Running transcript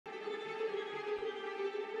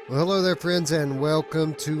Well, hello there, friends, and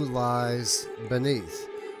welcome to Lies Beneath.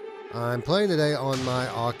 I'm playing today on my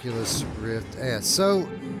Oculus Rift S. So,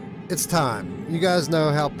 it's time. You guys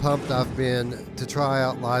know how pumped I've been to try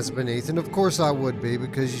out Lies Beneath, and of course I would be,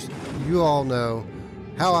 because you all know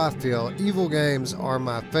how I feel. Evil games are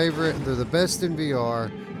my favorite. They're the best in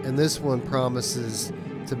VR, and this one promises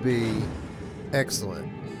to be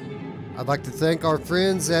excellent. I'd like to thank our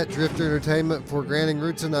friends at Drifter Entertainment for granting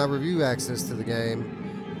Ruuts and I review access to the game.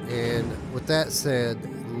 And with that said,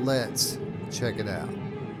 let's check it out.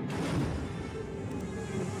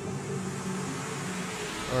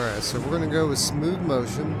 Alright, so we're going to go with smooth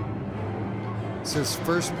motion. It says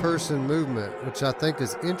first person movement, which I think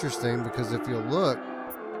is interesting because if you'll look,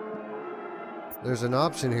 there's an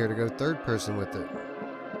option here to go third person with it.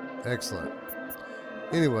 Excellent.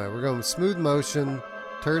 Anyway, we're going with smooth motion,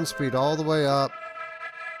 turn speed all the way up.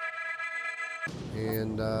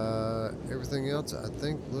 And everything else I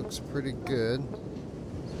think looks pretty good.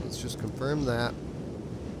 So let's just confirm that.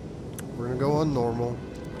 We're going to go on normal.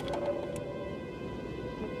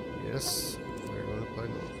 Yes, we're going to play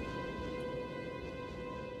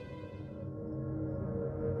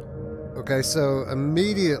normal. Okay, so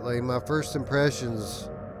immediately my first impressions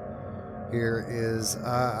here is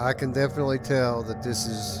I can definitely tell that this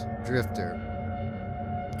is Drifter.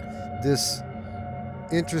 This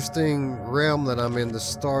interesting realm that I'm in to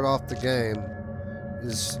start off the game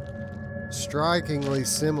is strikingly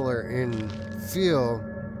similar in feel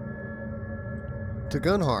to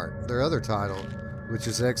Gunheart, their other title, which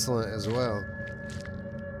is excellent as well.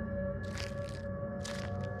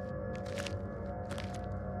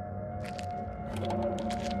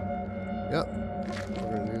 Yep,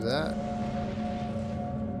 we're gonna do that.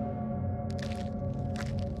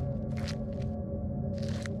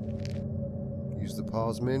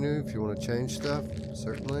 Pause menu if you want to change stuff,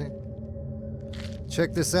 certainly.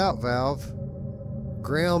 Check this out, Valve.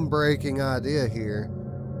 Groundbreaking idea here.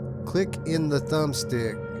 Click in the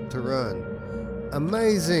thumbstick to run.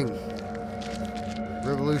 Amazing.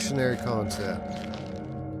 Revolutionary concept.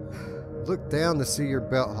 Look down to see your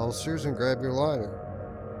belt holsters and grab your lighter.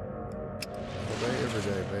 All day, every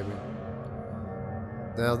day, baby.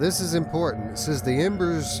 Now this is important. It says the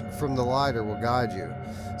embers from the lighter will guide you.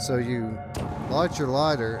 So you light your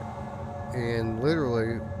lighter and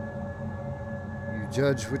literally you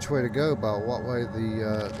judge which way to go by what way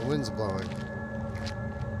the wind's blowing.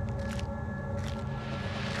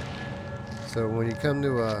 So when you come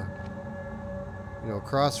to a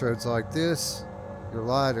crossroads like this, your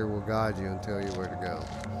lighter will guide you and tell you where to go.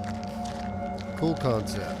 Cool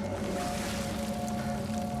concept.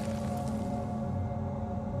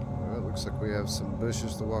 Looks like we have some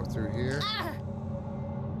bushes to walk through here.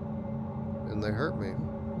 And they hurt me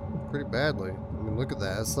pretty badly. I mean, look at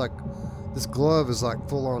that. It's like, this glove is like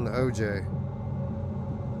full on OJ.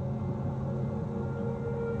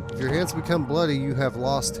 If your hands become bloody, you have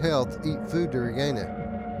lost health. Eat food to regain it.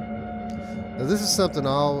 Now, this is something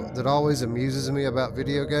that always amuses me about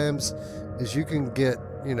video games, is you can get,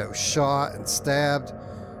 shot and stabbed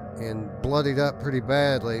and bloodied up pretty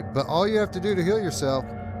badly, but all you have to do to heal yourself,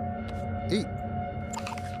 eat.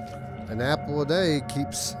 An apple a day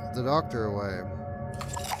keeps the doctor away.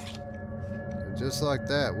 And just like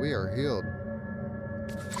that, we are healed.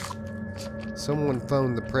 Someone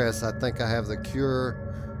phoned the press. I think I have the cure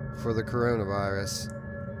for the coronavirus.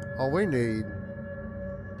 All we need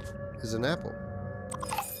is an apple.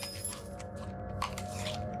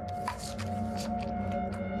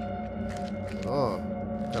 Oh,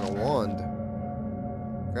 got a wand.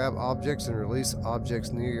 Grab objects and release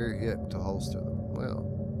objects near your hip to holster them. Well.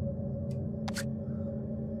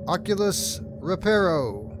 Oculus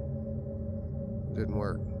Reparo. Didn't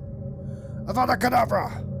work. Avada Kedavra!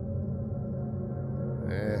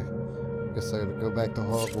 Guess I gotta go back to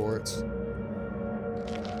Hogwarts.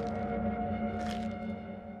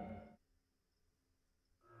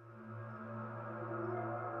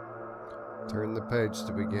 Turn the page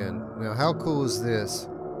to begin. Now, how cool is this?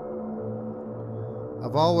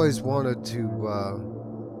 I've always wanted to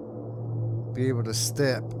be able to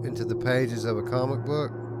step into the pages of a comic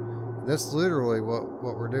book. That's literally what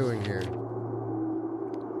we're doing here.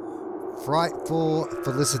 Frightful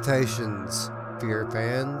felicitations, Fear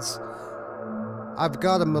fans. I've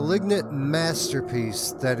got a malignant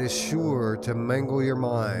masterpiece that is sure to mangle your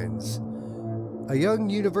minds. A young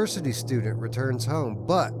university student returns home,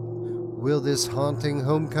 but will this haunting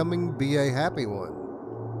homecoming be a happy one?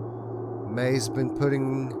 May's been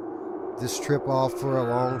putting this trip off for a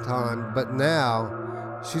long time, but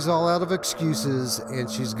now she's all out of excuses and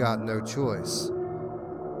she's got no choice.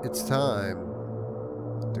 It's time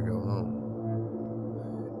to go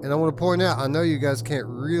home. And I want to point out, I know you guys can't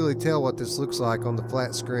really tell what this looks like on the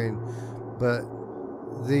flat screen, but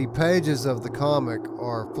the pages of the comic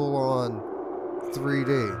are full on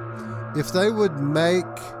 3D. If they would make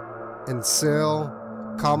and sell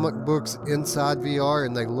comic books inside VR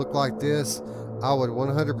and they look like this, I would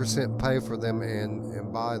 100% pay for them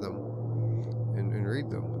and buy them and read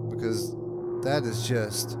them, because that is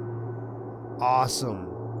just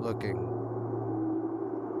awesome looking.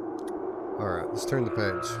 Alright, let's turn the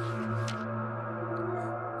page.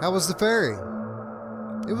 How was the ferry?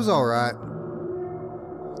 It was alright.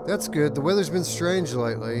 That's good. The weather's been strange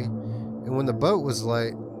lately, and when the boat was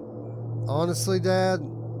late, honestly, Dad,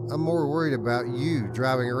 I'm more worried about you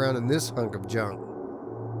driving around in this hunk of junk.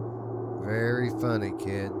 Very funny,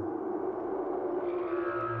 kid.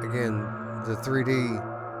 Again, the 3D,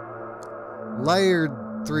 layered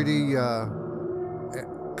 3D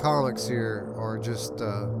comics here are just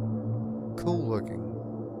cool looking.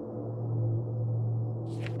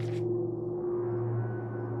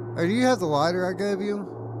 Hey, do you have the lighter I gave you?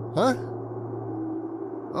 Huh?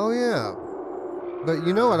 Oh yeah. But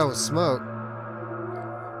you know I don't smoke.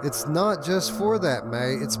 It's not just for that,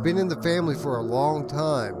 May. It's been in the family for a long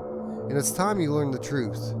time. And it's time you learn the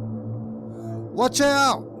truth. Watch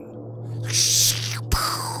out!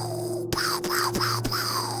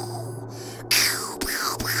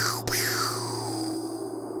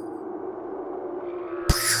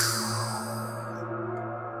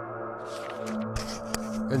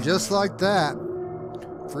 And just like that,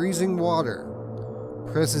 freezing water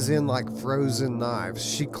presses in like frozen knives.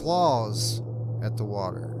 She claws at the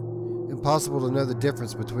water. Impossible to know the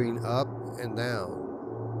difference between up and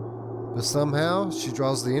down. But somehow she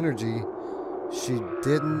draws the energy she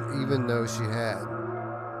didn't even know she had.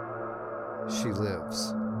 She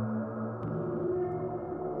lives.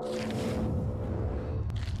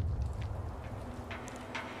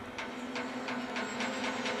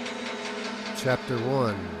 Chapter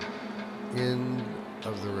 1, End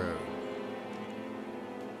of the Road.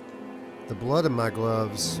 The blood in my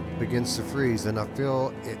gloves begins to freeze, and I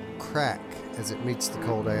feel it crack as it meets the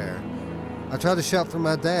cold air. I try to shout for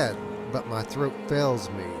my dad, but my throat fails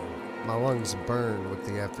me. My lungs burn with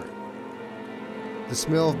the effort. The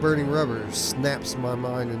smell of burning rubber snaps my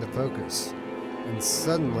mind into focus, and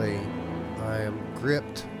suddenly I am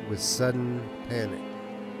gripped with sudden panic.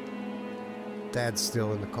 Dad's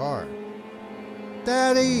still in the car.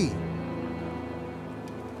 Daddy!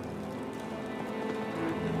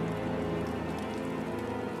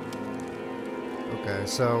 Okay,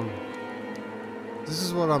 so this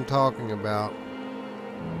is what I'm talking about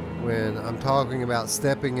when I'm talking about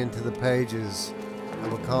stepping into the pages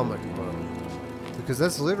of a comic book, because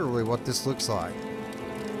that's literally what this looks like.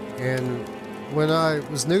 And when I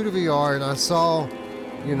was new to VR and I saw,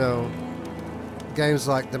 you know, games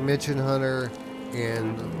like Dimension Hunter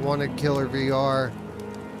and Wanted Killer VR,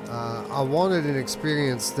 I wanted an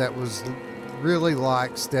experience that was really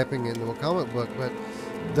like stepping into a comic book, but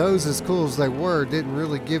those, as cool as they were, didn't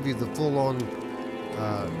really give you the full-on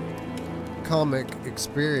comic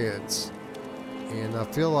experience, and I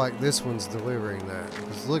feel like this one's delivering that,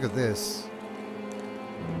 because look at this.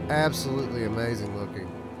 Absolutely amazing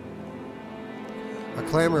looking. I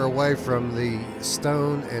clamber away from the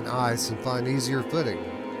stone and ice and find easier footing.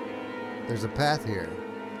 There's a path here.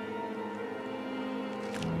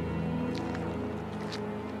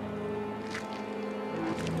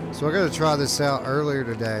 So I got to try this out earlier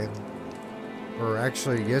today, or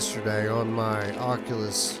actually yesterday, on my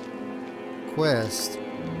Oculus Quest,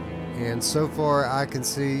 and so far I can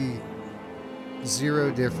see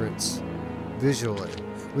zero difference visually,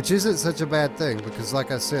 which isn't such a bad thing, because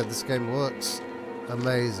like I said, this game looks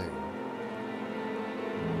amazing.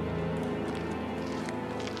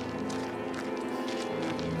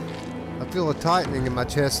 I feel a tightening in my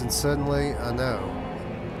chest, and suddenly I know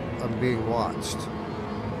I'm being watched.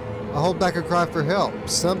 I hold back a cry for help.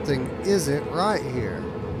 Something isn't right here.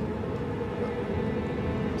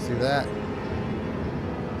 See that?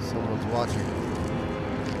 Someone's watching.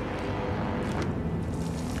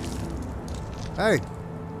 Hey!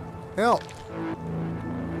 Help!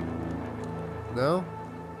 No?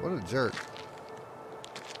 What a jerk.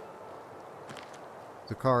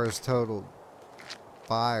 The car is totaled.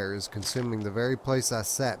 Fire is consuming the very place I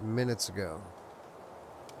sat minutes ago.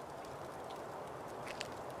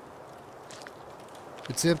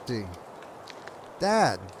 It's empty.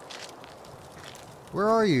 Dad! Where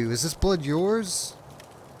are you? Is this blood yours?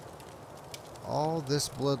 All this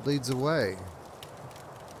blood leads away.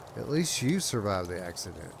 At least you survived the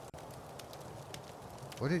accident.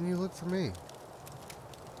 Why didn't you look for me?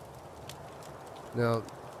 Now,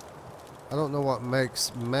 I don't know what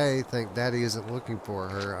makes May think Daddy isn't looking for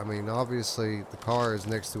her. I mean, obviously the car is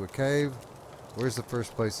next to a cave. Where's the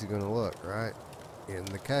first place he's going to look, right? In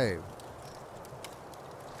the cave.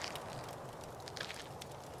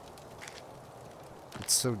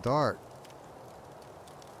 It's so dark.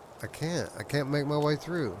 I can't make my way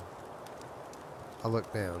through. I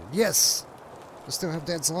look down. Yes! I still have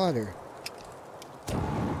Dad's ladder.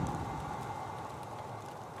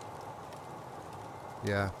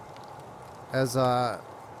 Yeah. As I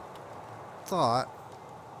thought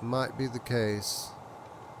might be the case,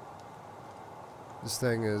 this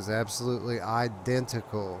thing is absolutely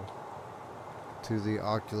identical to the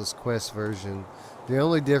Oculus Quest version. The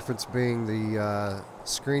only difference being the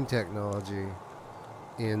screen technology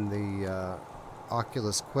in the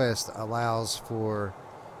Oculus Quest allows for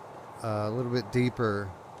a little bit deeper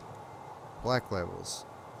black levels.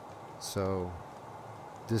 So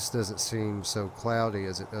this doesn't seem so cloudy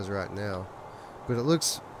as it does right now. But it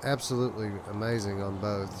looks absolutely amazing on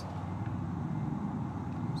both.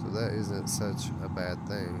 So that isn't such a bad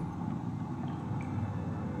thing.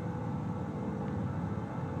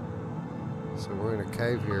 So we're in a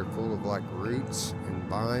cave here full of like roots and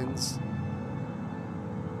vines.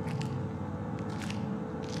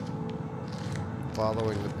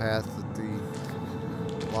 Following the path that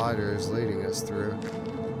the lighter is leading us through.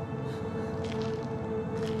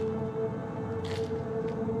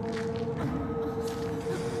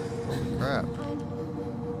 Holy crap.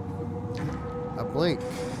 I blink,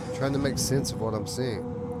 trying to make sense of what I'm seeing.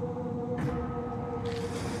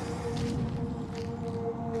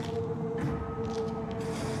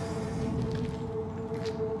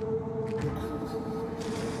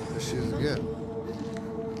 There she is again.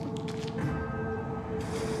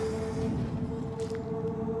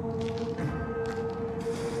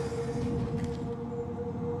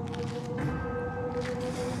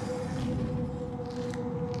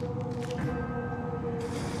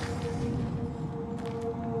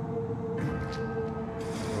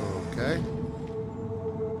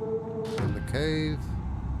 And the cave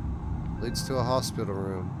leads to a hospital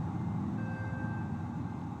room.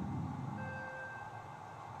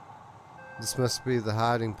 This must be the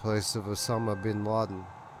hiding place of Osama bin Laden.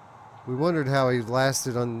 We wondered how he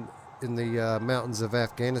lasted in the mountains of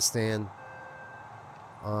Afghanistan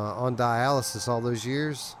on dialysis all those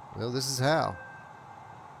years. Well, this is how.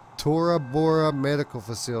 Tora Bora Medical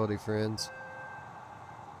Facility, friends.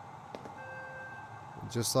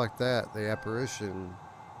 Just like that, the apparition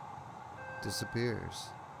disappears.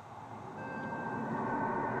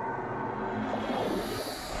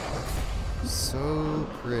 So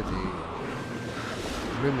pretty.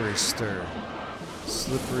 Memory stir.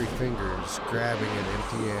 Slippery fingers grabbing at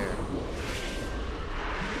empty air.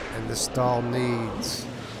 And this doll needs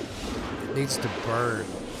to burn.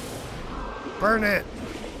 Burn it!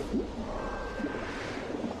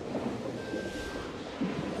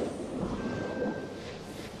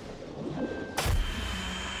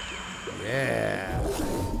 Yeah.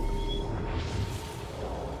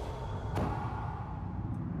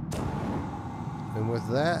 And with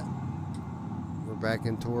that, we're back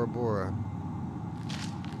in Tora Bora.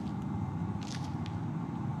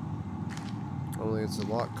 Only it's a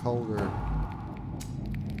lot colder.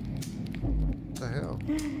 What the hell?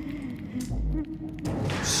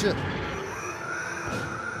 Shit.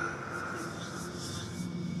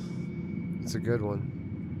 It's a good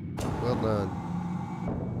one. Well done.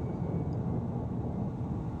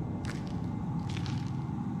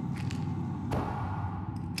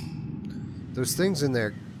 Those things in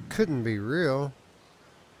there couldn't be real.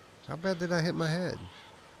 How bad did I hit my head?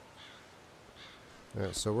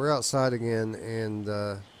 Alright, so we're outside again, and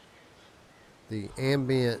the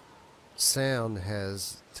ambient sound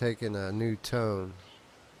has taken a new tone,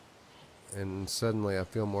 and suddenly I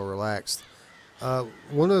feel more relaxed.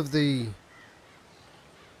 One of the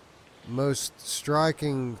most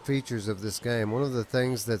striking features of this game, one of the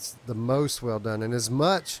things that's the most well done, and as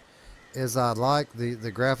much as I like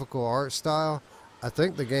the graphical art style, I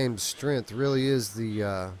think the game's strength really is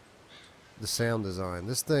the sound design.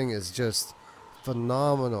 This thing is just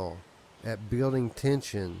phenomenal at building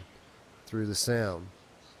tension through the sound.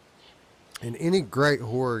 And any great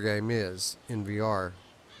horror game is in VR,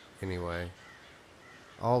 anyway.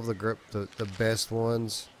 All of the best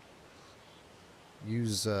ones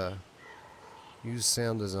use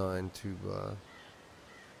sound design to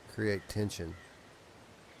create tension.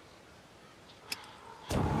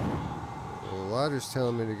 Well, the lighter's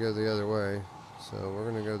telling me to go the other way, so we're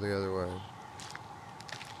gonna go the other way.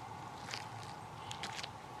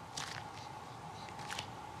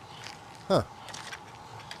 Huh.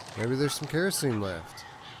 Maybe there's some kerosene left.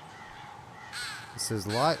 It says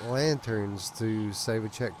light lanterns to save a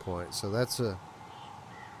checkpoint. So that's a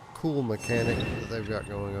cool mechanic that they've got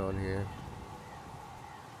going on here.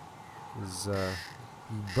 Is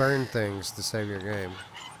you burn things to save your game.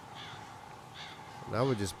 And I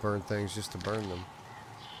would just burn things just to burn them.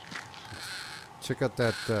 Check out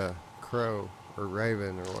that crow or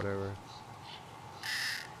raven or whatever.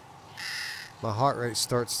 My heart rate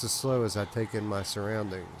starts to slow as I take in my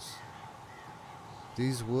surroundings.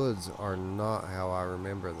 These woods are not how I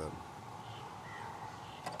remember them.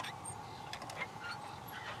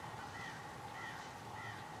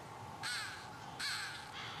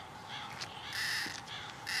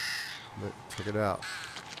 But check it out.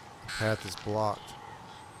 The path is blocked.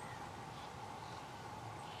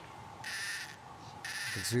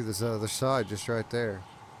 You can see this other side just right there.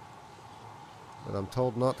 But I'm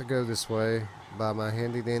told not to go this way by my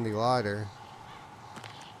handy dandy lighter.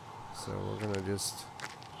 So we're going to just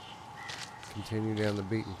continue down the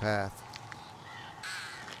beaten path.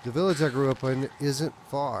 The village I grew up in isn't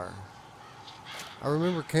far. I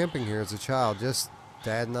remember camping here as a child, just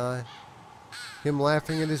Dad and I. Him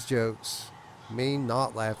laughing at his jokes, me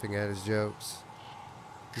not laughing at his jokes.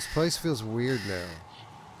 This place feels weird now,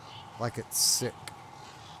 like it's sick.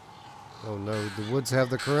 Oh no, the woods have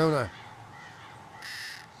the corona.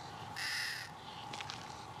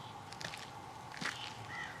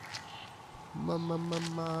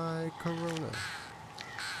 My corona.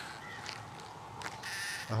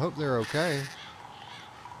 I hope they're okay.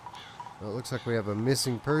 Well, it looks like we have a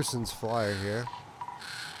missing persons flyer here.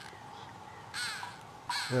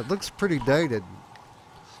 And it looks pretty dated.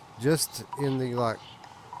 Just in the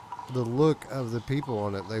the look of the people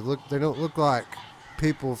on it. They don't look like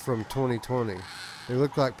people from 2020. They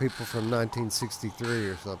look like people from 1963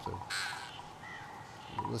 or something.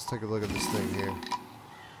 Let's take a look at this thing here.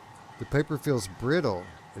 The paper feels brittle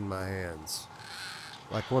in my hands.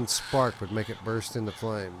 Like one spark would make it burst into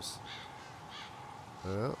flames.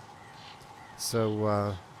 Well,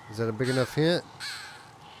 so, is that a big enough hint?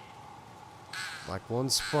 Like one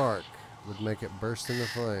spark would make it burst into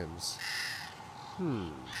flames.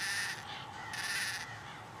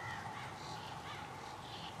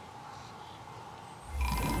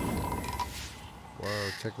 Whoa,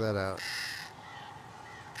 check that out.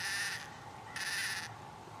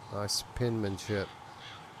 Nice penmanship.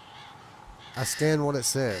 I scan what it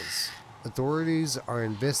says. Authorities are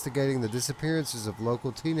investigating the disappearances of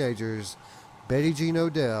local teenagers Betty Jean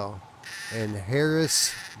Odell and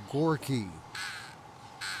Harris Gorky.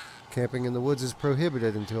 Camping in the woods is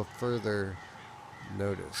prohibited until further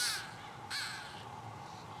notice.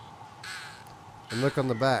 And look on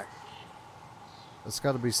the back. That's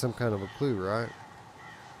got to be some kind of a clue, right?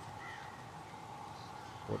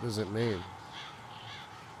 What does it mean?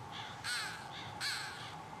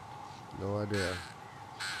 No idea.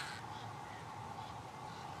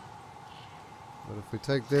 But if we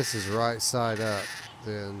take this as right side up,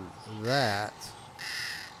 then that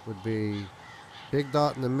would be big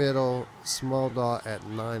dot in the middle, small dot at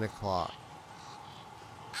 9 o'clock.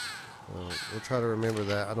 We'll try to remember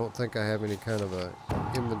that. I don't think I have any kind of a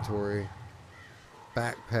inventory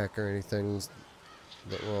backpack or anything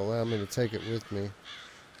that will allow me to take it with me.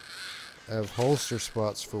 I have holster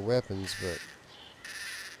spots for weapons, but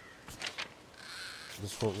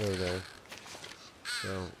this won't go there.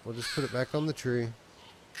 So we'll just put it back on the tree.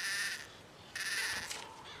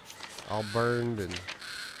 All burned and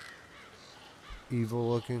evil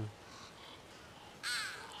looking.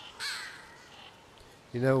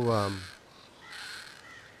 You know,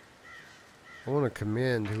 I want to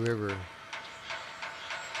commend whoever.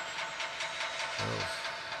 Oh,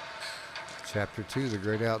 Chapter 2, The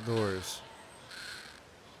Great Outdoors.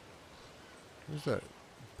 Where's that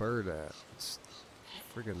bird at? It's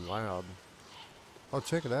freaking loud. Oh,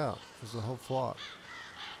 check it out. There's a whole flock.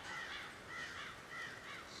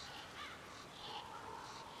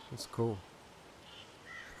 That's cool.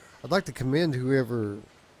 I'd like to commend whoever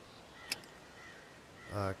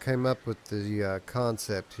came up with the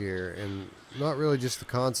concept here, and not really just the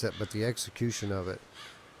concept, but the execution of it.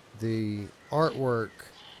 The artwork,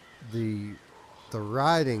 the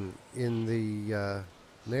writing in the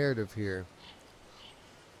narrative here.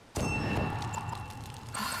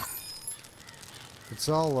 It's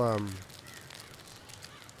all,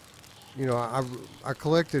 you know, I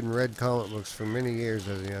collected and read comic books for many years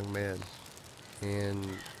as a young man, and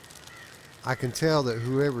I can tell that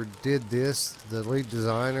whoever did this, the lead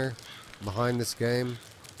designer behind this game,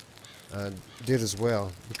 did as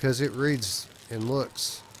well, because it reads and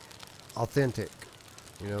looks authentic.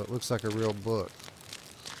 You know, it looks like a real book.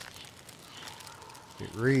 It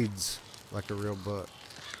reads like a real book.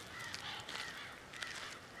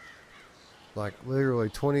 Like, literally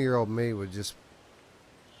 20-year-old me would just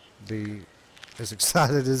be as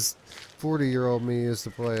excited as 40-year-old me is to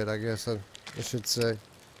play it, I guess I should say.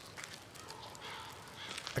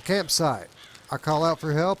 A campsite. I call out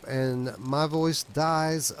for help and my voice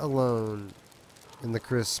dies alone in the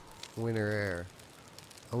crisp winter air.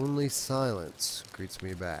 Only silence greets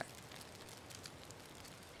me back.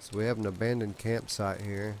 So we have an abandoned campsite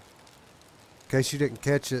here. In case you didn't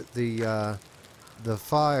catch it, the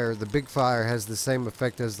fire, the big fire, has the same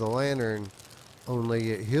effect as the lantern,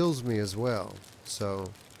 only it heals me as well. So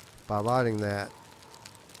by lighting that,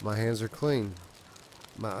 my hands are clean.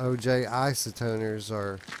 My OJ isotoners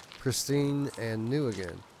are pristine and new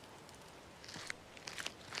again.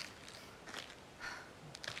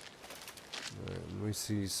 And we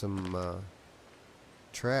see some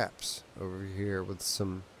traps over here with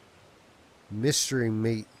some mystery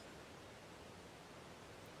meat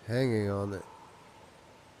hanging on it.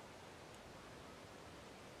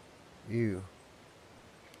 Ew.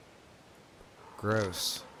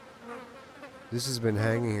 Gross. This has been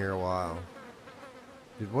hanging here a while.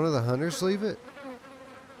 Did one of the hunters leave it?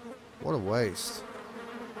 What a waste.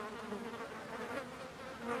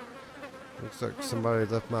 Looks like somebody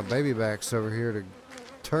left my baby backs over here to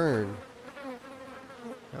turn.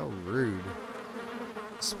 How rude.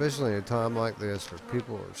 Especially in a time like this where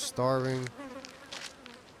people are starving.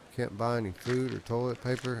 Can't buy any food or toilet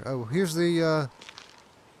paper. Oh, here's the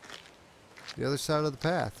other side of the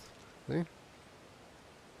path. See?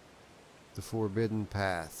 The forbidden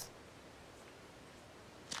path.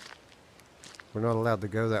 We're not allowed to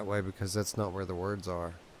go that way because that's not where the words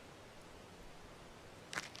are.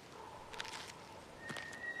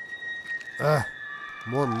 Ah,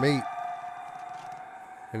 more meat.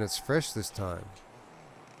 And it's fresh this time.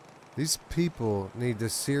 These people need to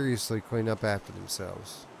seriously clean up after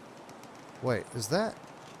themselves. Wait, is that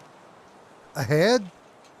a head?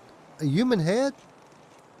 A human head?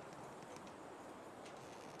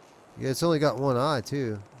 Yeah, it's only got one eye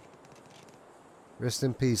too. Rest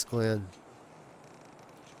in peace, Glenn.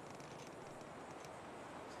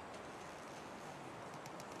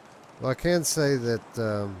 Well, I can say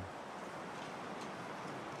that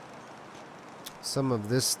some of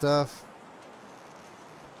this stuff,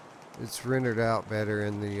 it's rendered out better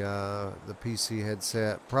in the PC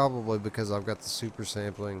headset, probably because I've got the super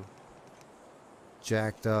sampling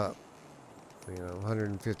jacked up, you know,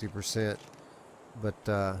 150%. But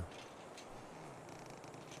I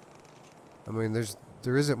mean,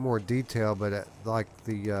 there isn't more detail, but like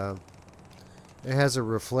it has a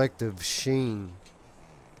reflective sheen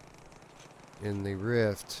in the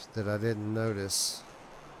Rift that I didn't notice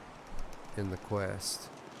in the Quest.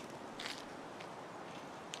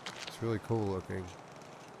 It's really cool looking.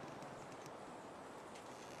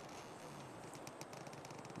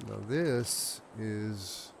 Now this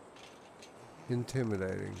is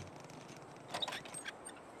intimidating.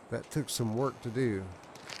 That took some work to do.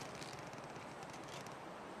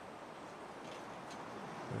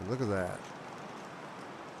 Hey, look at that.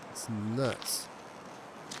 It's nuts.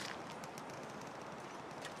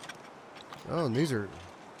 Oh, and these are...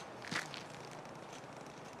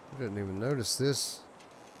 I didn't even notice this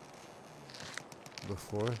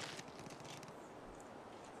before.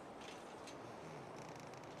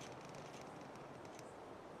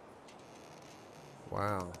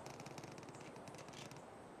 Wow.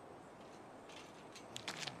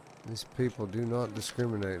 These people do not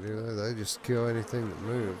discriminate, do they? They just kill anything that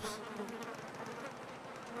moves.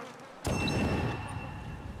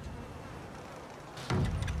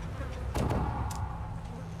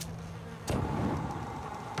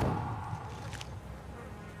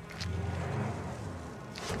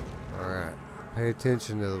 Alright. Pay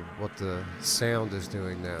attention to what the sound is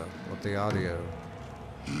doing now. What the audio.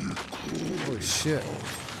 Holy shit.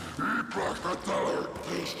 Holy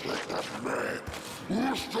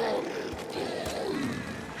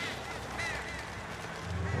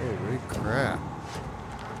crap.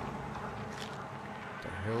 What the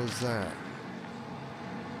hell is that?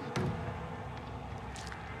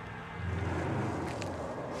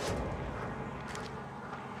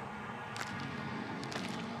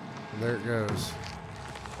 And there it goes.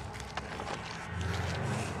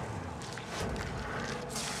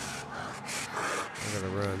 I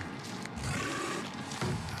gotta run.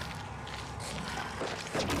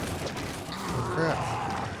 Oh, crap.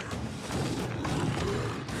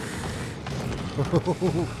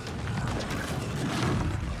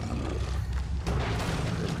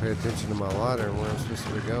 Pay attention to my lighter and where I'm supposed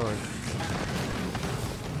to be going.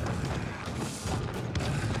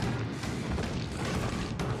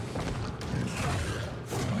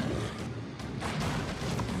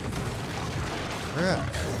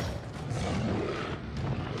 crap.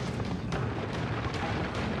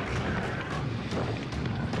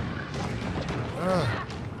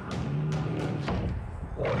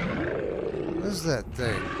 What is that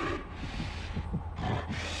thing?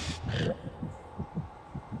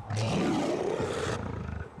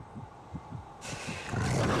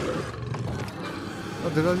 Oh,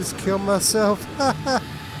 did I just kill myself?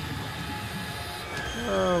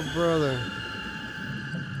 Oh, brother.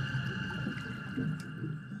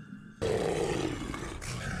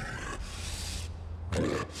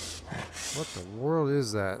 What the world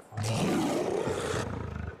is that?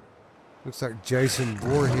 Looks like Jason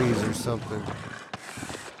Voorhees or something.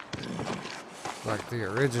 Like the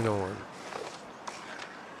original one.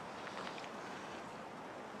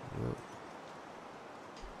 Yep.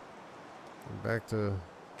 Back to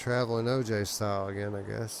traveling OJ style again, I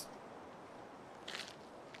guess.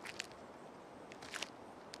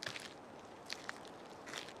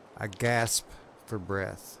 I gasp for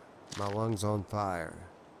breath. My lungs on fire.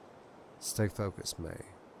 Stay focused, May.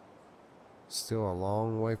 Still a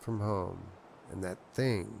long way from home, and that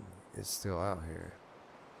thing is still out here.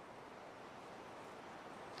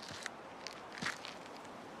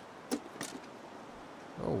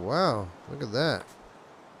 Oh wow, look at that.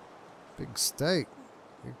 Big steak.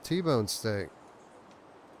 Big T-bone steak.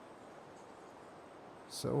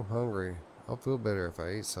 So hungry. I'll feel better if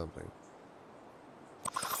I eat something.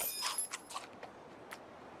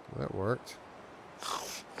 That worked.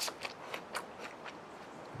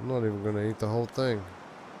 I'm not even going to eat the whole thing.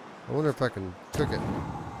 I wonder if I can cook it.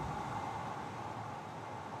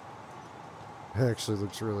 It actually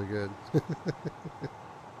looks really good.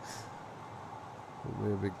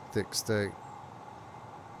 Maybe a big thick steak.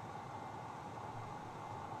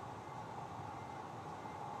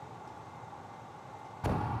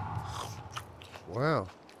 Wow.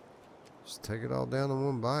 Just take it all down in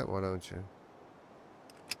one bite, why don't you?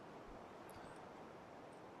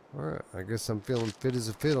 Alright, I guess I'm feeling fit as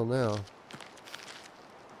a fiddle now.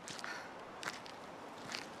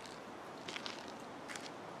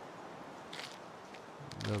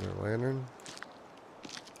 Another lantern.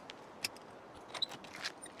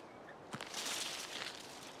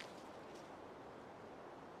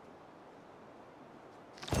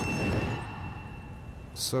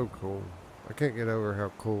 So cool. I can't get over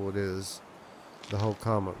how cool it is. The whole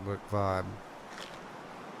comic book vibe.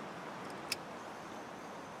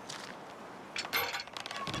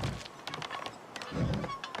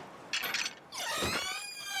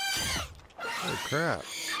 Oh crap.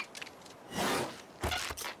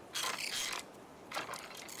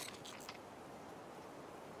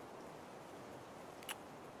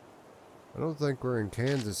 I don't think we're in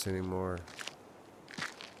Kansas anymore.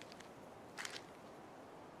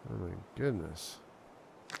 Oh my goodness.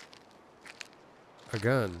 A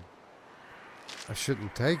gun. I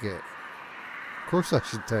shouldn't take it. Of course I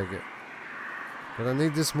should take it. But I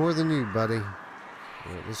need this more than you, buddy.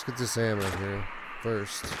 Alright, let's get this ammo here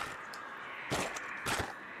first.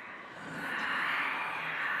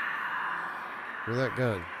 With that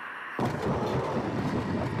gun.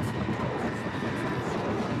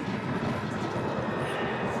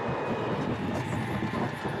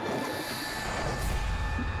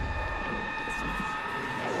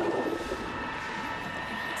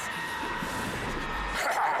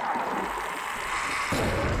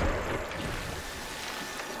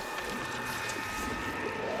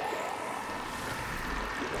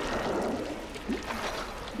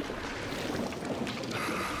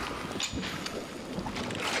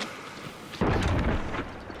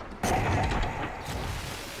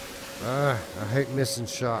 I hate missing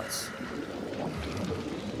shots.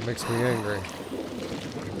 It makes me angry.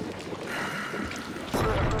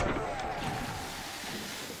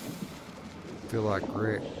 Feel like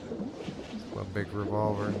Rick. My big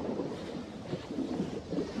revolver.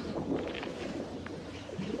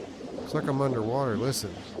 Looks like I'm underwater.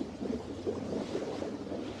 Listen.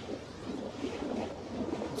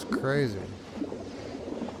 It's crazy.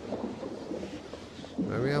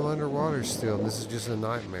 Maybe I'm underwater still and this is just a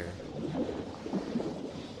nightmare.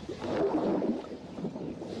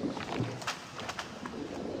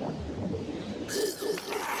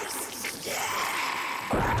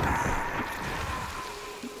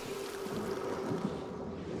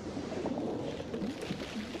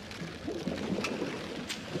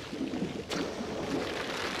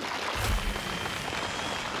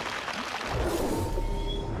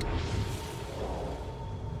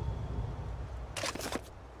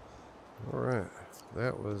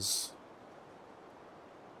 That was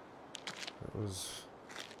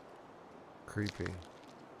creepy.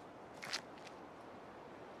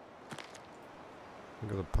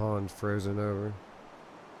 Look at the pond frozen over.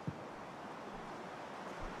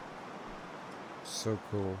 So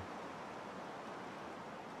cool.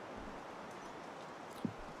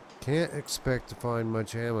 Can't expect to find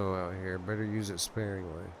much ammo out here. Better use it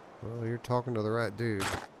sparingly. Well, you're talking to the right dude.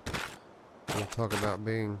 We'll talk about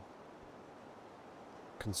being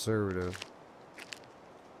conservative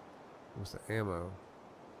with the ammo.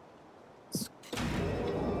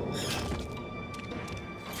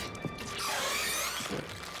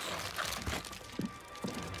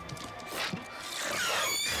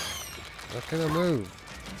 How can I move?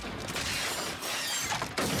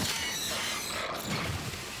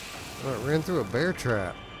 Oh, it ran through a bear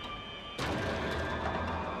trap.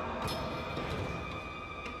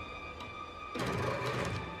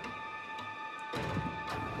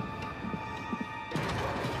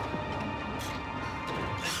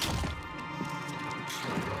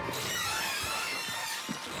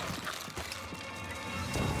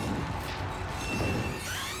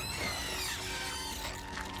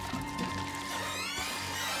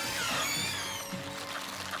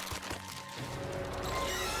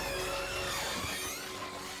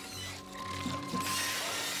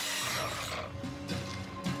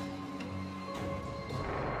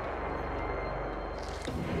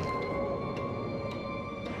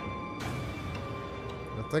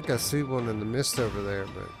 I think I see one in the mist over there,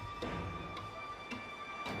 but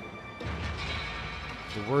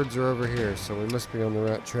the words are over here, so we must be on the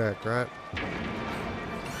right track, right?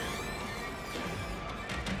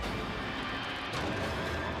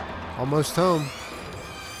 Almost home.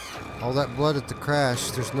 All that blood at the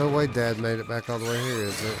crash. There's no way Dad made it back all the way here,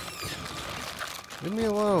 is it? Leave me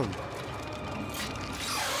alone.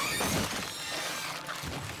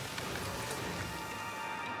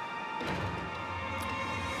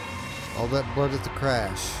 All that blood at the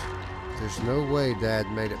crash. There's no way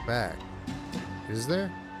Dad made it back. Is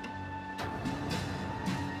there?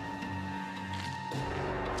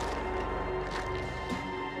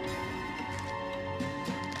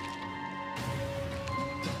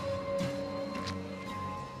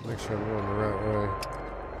 Make sure I'm going the right way.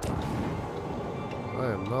 I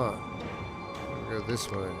am not. I'm gonna go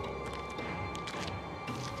this way.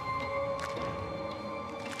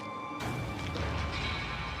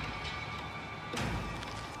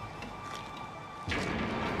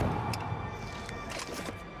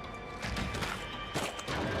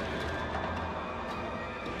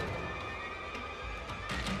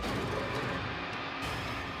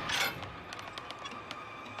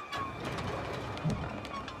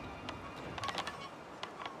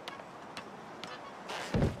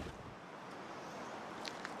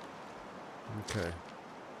 Okay.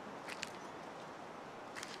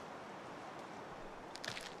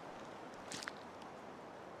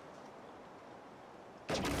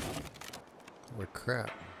 Oh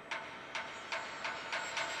crap.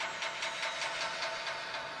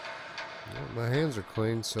 Well, my hands are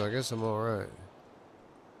clean, so I guess I'm alright.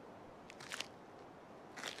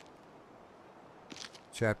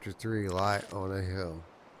 Chapter 3, Light on a Hill.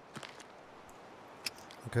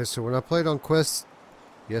 Okay, so when I played on Quest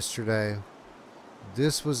yesterday,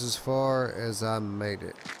 this was as far as I made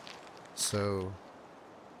it. So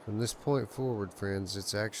from this point forward, friends,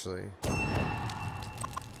 it's actually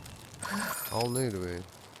all new to me.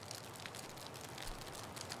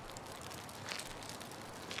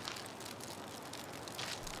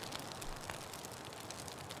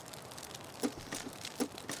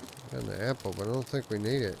 Got an apple, but I don't think we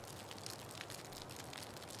need it.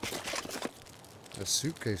 A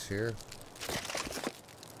suitcase here.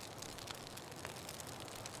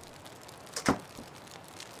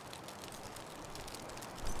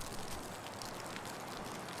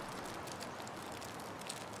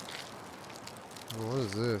 What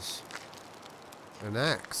is this? An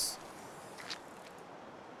axe.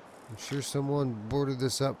 I'm sure someone boarded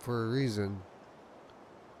this up for a reason.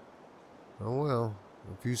 Oh well.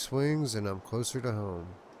 A few swings and I'm closer to home.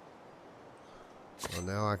 Well,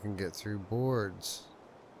 now I can get through boards.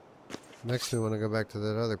 Makes me want to go back to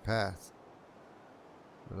that other path.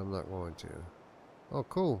 But I'm not going to. Oh,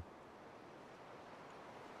 cool.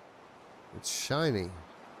 It's shiny.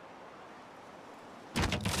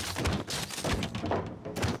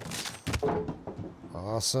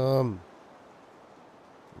 Awesome.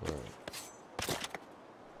 Right.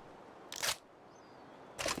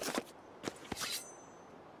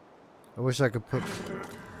 I wish I could put... What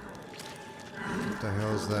the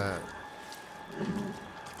hell is that?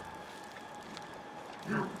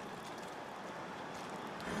 I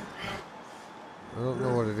don't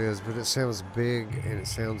know what it is, but it sounds big and it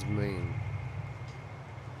sounds mean.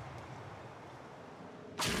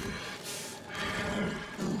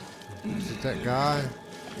 shoot that guy.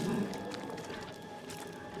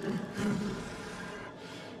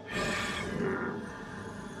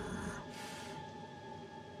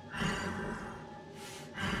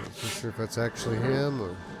 Not too sure if that's actually him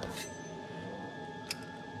or...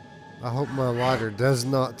 I hope my lighter does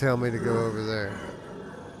not tell me to go over there.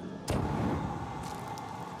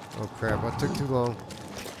 Oh crap, I took too long.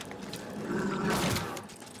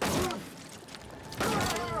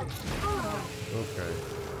 Okay.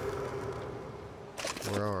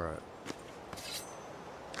 We're alright.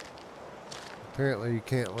 Apparently you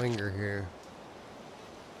can't linger here.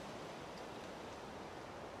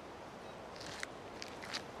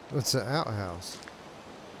 What's an outhouse?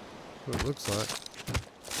 What it looks like.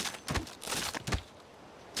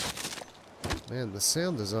 Man, the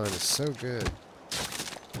sound design is so good.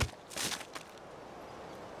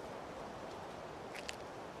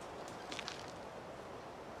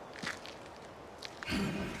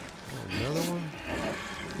 Another one?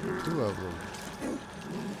 Two of them.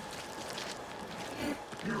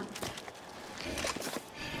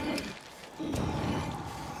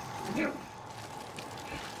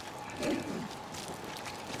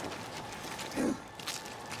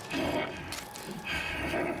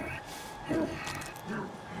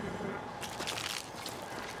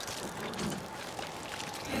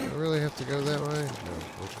 Do I really have to go that way? No,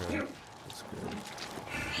 okay. That's good.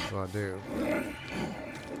 Well, I do.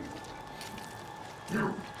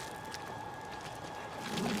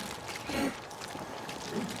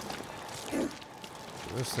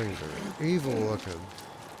 Those things are evil looking.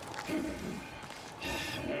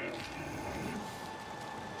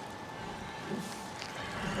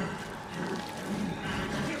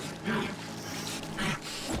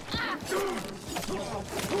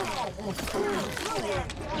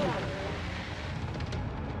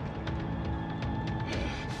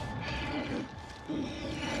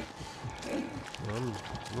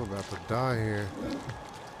 I'm about to die here.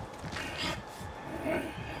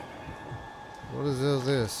 What is all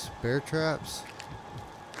this? Bear traps?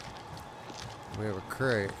 We have a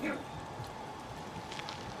crate.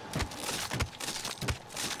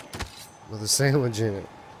 With a sandwich in it.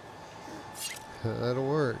 That'll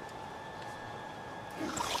work.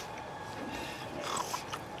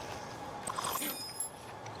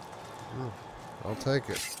 I'll take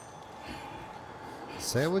it.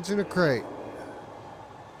 Sandwich in a crate.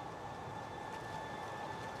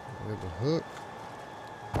 We have a hook.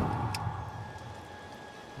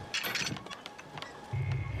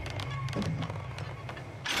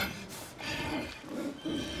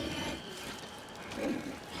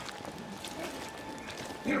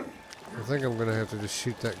 I think I'm gonna have to just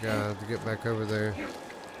shoot that guy to get back over there.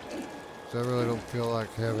 So I really don't feel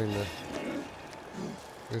like having to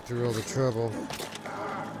go through all the trouble.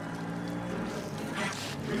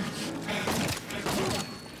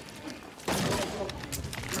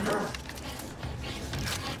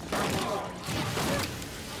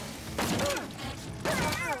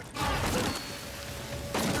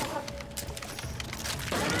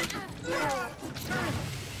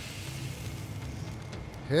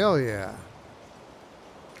 Hell yeah.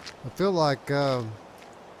 I feel like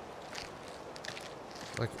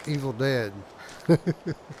Evil Dead.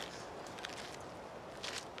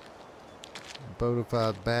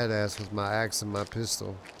 Bonafide badass with my axe and my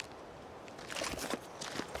pistol.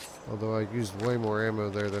 Although I used way more ammo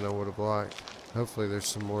there than I would have liked. Hopefully there's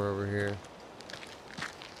some more over here.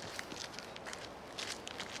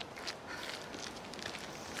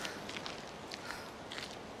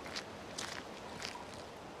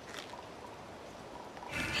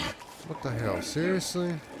 What the hell?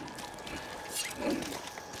 Seriously?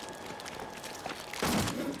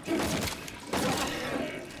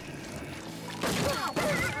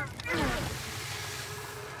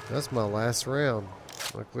 That's my last round.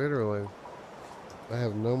 Like literally. I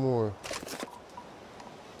have no more.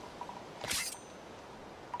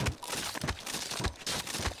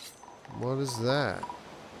 What is that?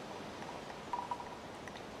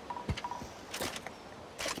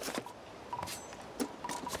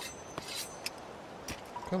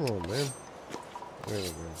 Come on, man. There we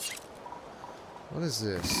go. What is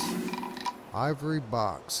this? Ivory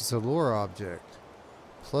box. It's a lure object.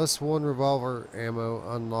 +1 revolver ammo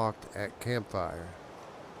unlocked at campfire.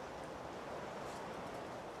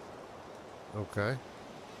 Okay.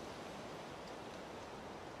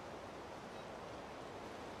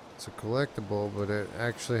 It's a collectible, but it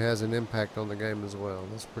actually has an impact on the game as well.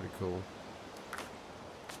 That's pretty cool.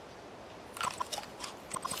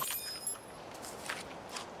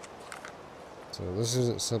 So this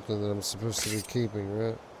isn't something that I'm supposed to be keeping,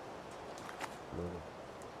 right? No.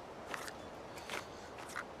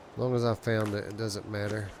 As long as I found it, it doesn't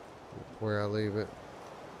matter where I leave it.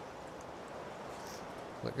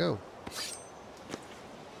 Let go.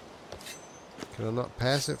 Can I not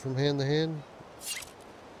pass it from hand to hand?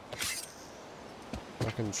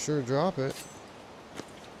 I can sure drop it.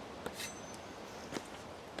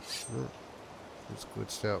 Oh, it's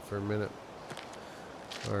glitched out for a minute.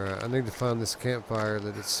 Alright, I need to find this campfire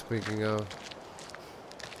that it's speaking of.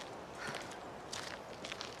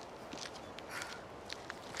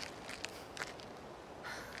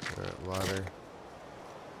 Alright, lighter.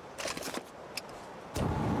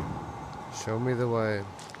 Show me the way.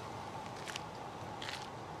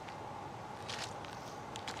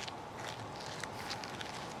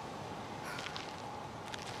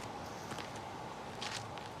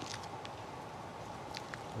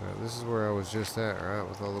 Alright, this is where I was just at, right?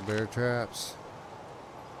 With all the bear traps.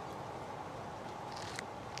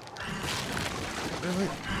 Really?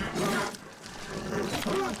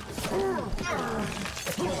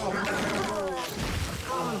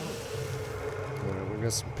 Alright, we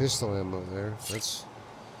got some pistol ammo there. That's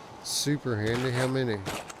super handy. How many?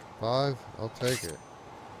 5? I'll take it.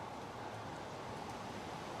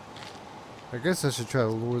 I guess I should try to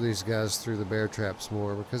lure these guys through the bear traps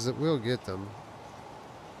more, because it will get them.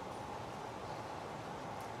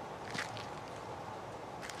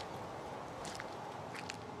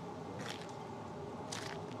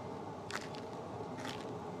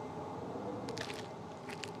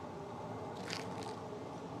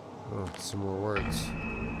 Oh, some more words.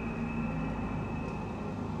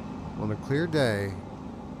 On a clear day,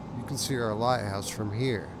 you can see our lighthouse from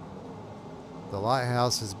here. The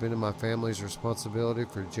lighthouse has been in my family's responsibility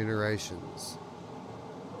for generations.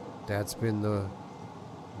 Dad's been the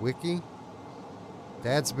wiki?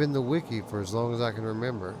 Dad's been the wiki for as long as I can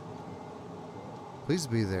remember. Please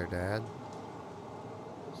be there, Dad.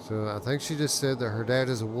 So I think she just said that her dad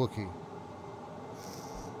is a Wookiee.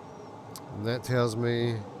 And that tells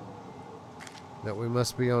me that we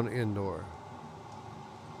must be on Endor.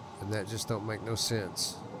 And that just don't make no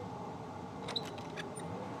sense.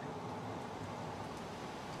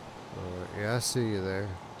 Alright, yeah, I see you there.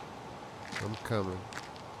 I'm coming.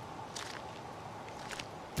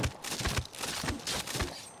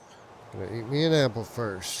 Gonna eat me an apple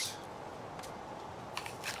first.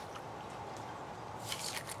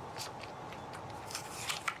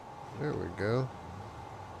 There we go.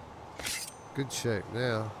 Good shape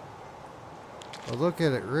now. Oh, look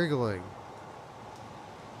at it wriggling.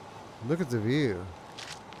 Look at the view.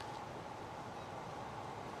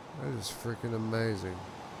 That is freaking amazing.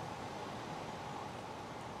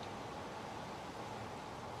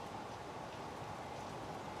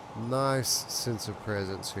 Nice sense of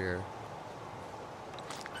presence here.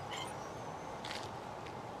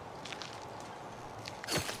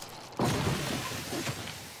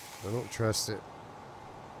 I don't trust it.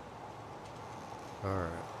 Alright.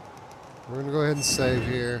 We're going to go ahead and save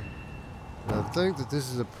here. And I think that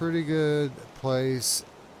this is a pretty good place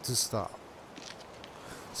to stop.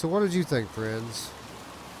 So what did you think, friends?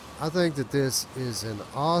 I think that this is an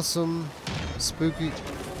awesome, spooky...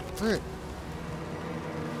 Frick.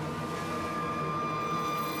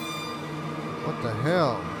 What the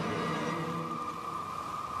hell?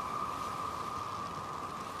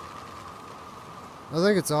 I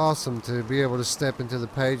think it's awesome to be able to step into the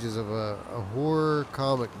pages of a horror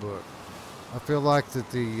comic book. I feel like that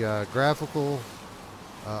the graphical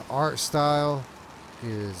art style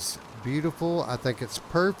is beautiful. I think it's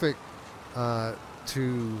perfect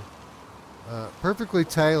perfectly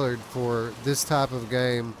tailored for this type of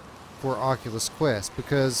game for Oculus Quest,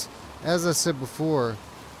 because as I said before,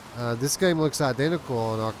 this game looks identical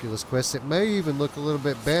on Oculus Quest. It may even look a little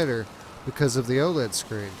bit better because of the OLED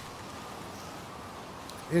screen.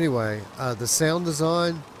 Anyway, the sound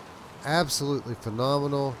design, absolutely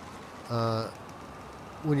phenomenal.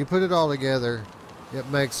 When you put it all together, it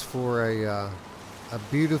makes for a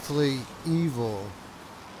beautifully evil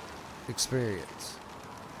experience.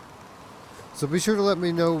 So be sure to let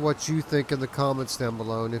me know what you think in the comments down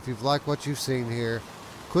below. And if you've liked what you've seen here,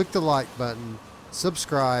 click the like button,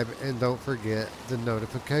 subscribe, and don't forget the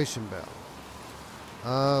notification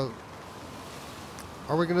bell.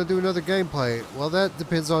 Are we going to do another gameplay? Well, that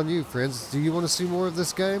depends on you, friends. Do you want to see more of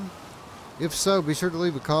this game? If so, be sure to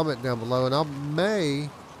leave a comment down below, and I may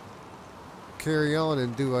carry on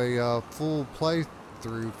and do a full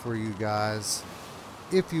playthrough for you guys.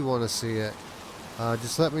 If you want to see it,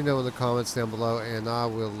 just let me know in the comments down below, and I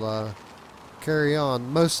will carry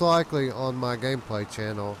on, most likely on my gameplay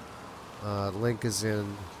channel. Link is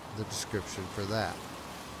in the description for that.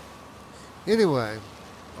 Anyway,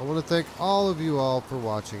 I want to thank all of you all for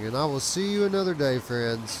watching, and I will see you another day,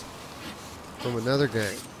 friends, from another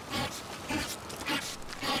game.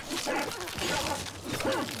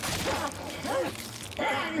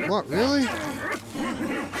 What, really?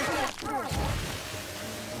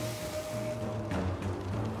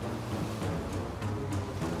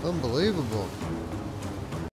 Unbelievable.